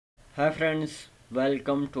Hi friends,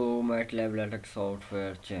 welcome to MATLAB LaTeX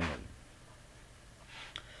software channel.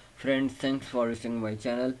 Friends, thanks for listening my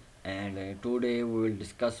channel and today we will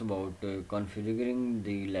discuss about configuring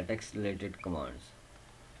the LaTeX related commands.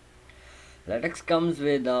 LaTeX comes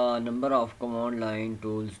with a number of command line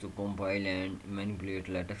tools to compile and manipulate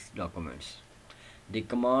LaTeX documents. The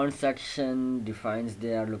command section defines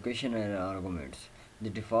their location and arguments. The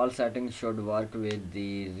default settings should work with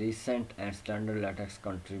the recent and standard LaTeX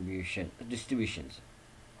distributions,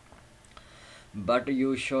 but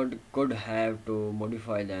you could have to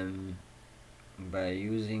modify them by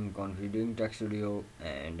using configuring TeXstudio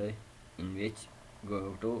and in which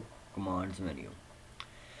go to commands menu.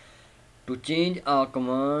 To change a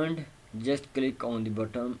command, just click on the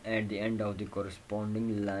button at the end of the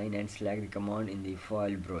corresponding line and select the command in the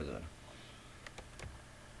file browser.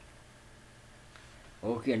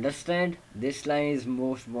 Okay, understand? This line is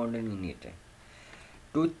most important in it.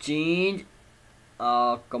 To change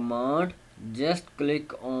a command, just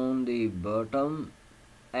click on the button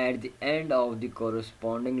at the end of the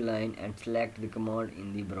corresponding line and select the command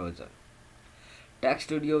in the browser.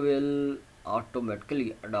 TeXstudio will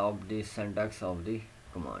automatically adopt the syntax of the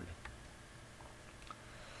command.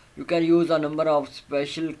 You can use a number of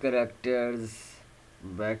special characters,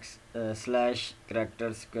 slash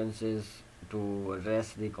character sequences to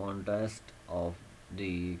address the context of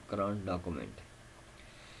the current document.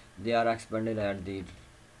 They are expanded at the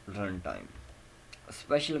runtime.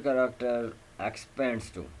 Special character expands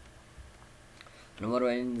to number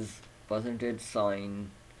one is percentage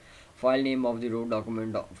sign, file name of the root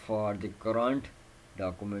document for the current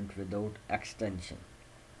document without extension.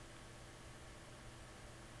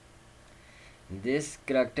 This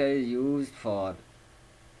character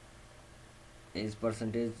is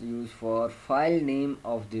percentage used for file name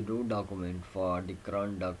of the root document for the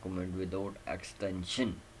current document without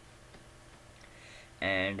extension,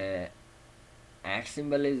 and at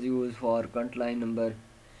symbol is used for current line number,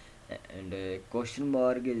 and question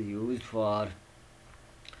mark is used for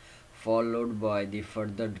followed by the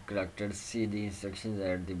further characters. See the instructions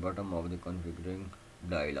at the bottom of the configuring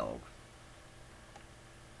dialog.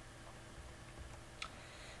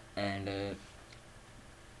 And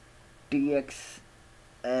TX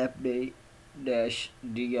app dash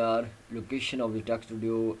dr location of the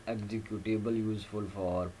TeXstudio executable useful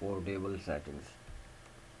for portable settings.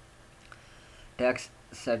 Text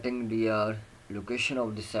setting dr location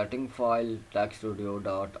of the setting file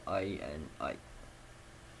TeXstudio.ini.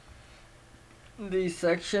 The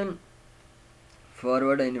section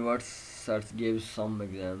forward and inward search gives some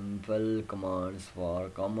example commands for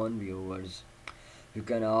common viewers. You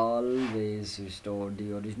can always restore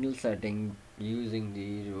the original setting using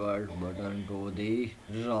the revert button to the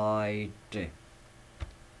right.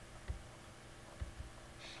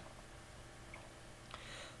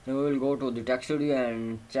 Now we will go to the TeXstudio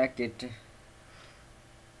and check it.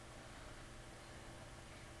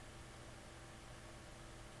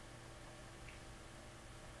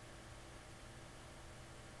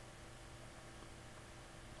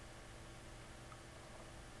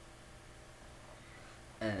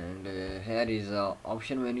 And here is a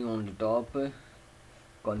option menu on the top,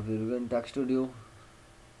 configuring TeXstudio.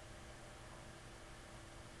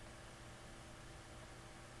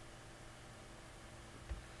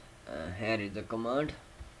 Here is the command,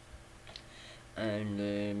 and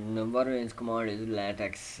number range command is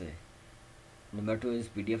LaTeX, number 2 is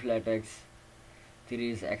PDF LaTeX,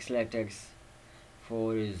 3 is X LaTeX,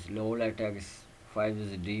 4 is low LaTeX, 5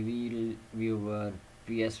 is DV viewer,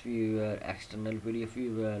 PS viewer, external PDF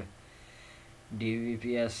viewer,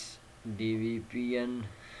 DVPS, DVPN,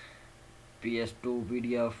 PS2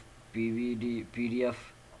 PDF, PVD PDF,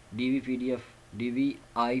 DV PDF,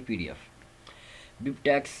 DVI PDF,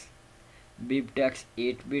 BibTeX, BibTeX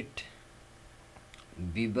 8-bit,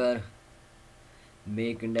 Bieber,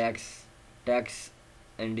 Make Index, Text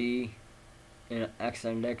ND, X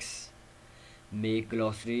Index, Make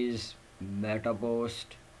Glossaries,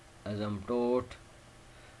 MetaPost, Asymptote,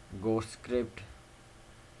 GhostScript,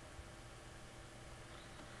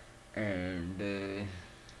 and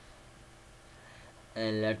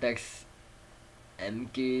LaTeX,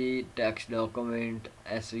 MK text document,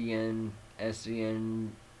 SVN,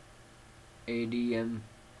 ADM,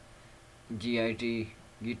 GIT,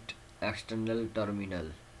 Git external terminal,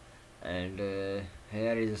 and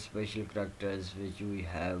here is special characters which we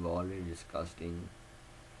have already discussed in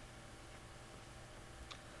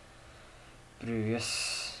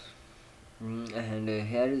previous. And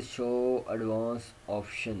here is show advanced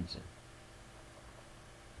options.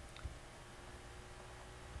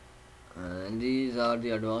 These are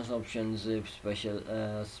the advanced options. If special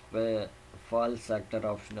file sector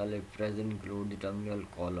optional, if present include the terminal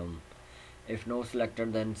column. If no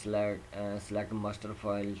selected, then select master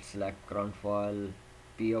file, select current file,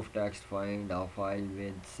 p of text, find a file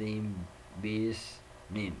with same base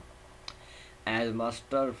name as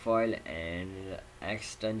master file and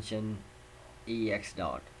extension ex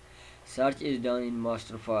dot. Search is done in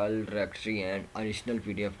master file directory and additional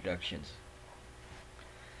PDF directions.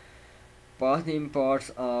 Path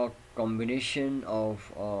imports are combination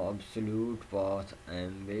of absolute path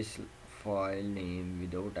and base file name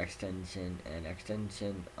without extension and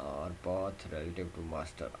extension or path relative to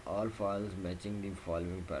master. All files matching the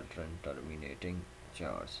following pattern terminating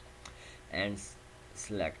chars and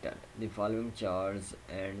selected. The following chars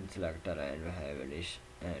and selector and have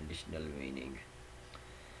additional meaning.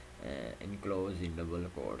 Enclose in double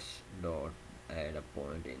quotes dot add a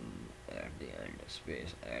point in at the end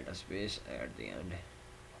space add a space at the end.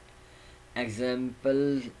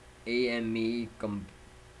 Example AME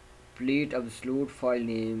complete absolute file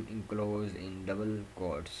name enclosed in double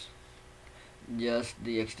quotes. Just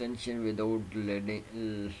the extension without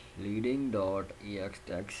leading dot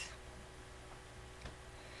extext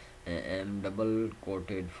double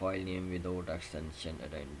quoted file name without extension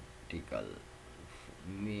identical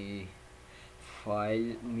me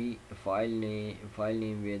file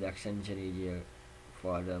name with extension is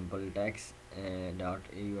for example text dot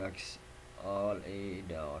aux all a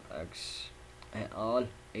dot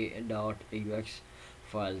aux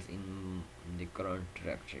files in the current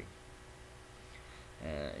directory.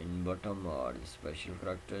 In bottom are the special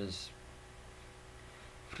characters.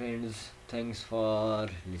 Friends, thanks for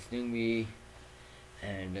listening me,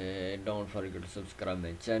 and don't forget to subscribe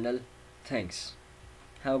my channel. Thanks.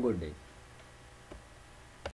 Have a good day.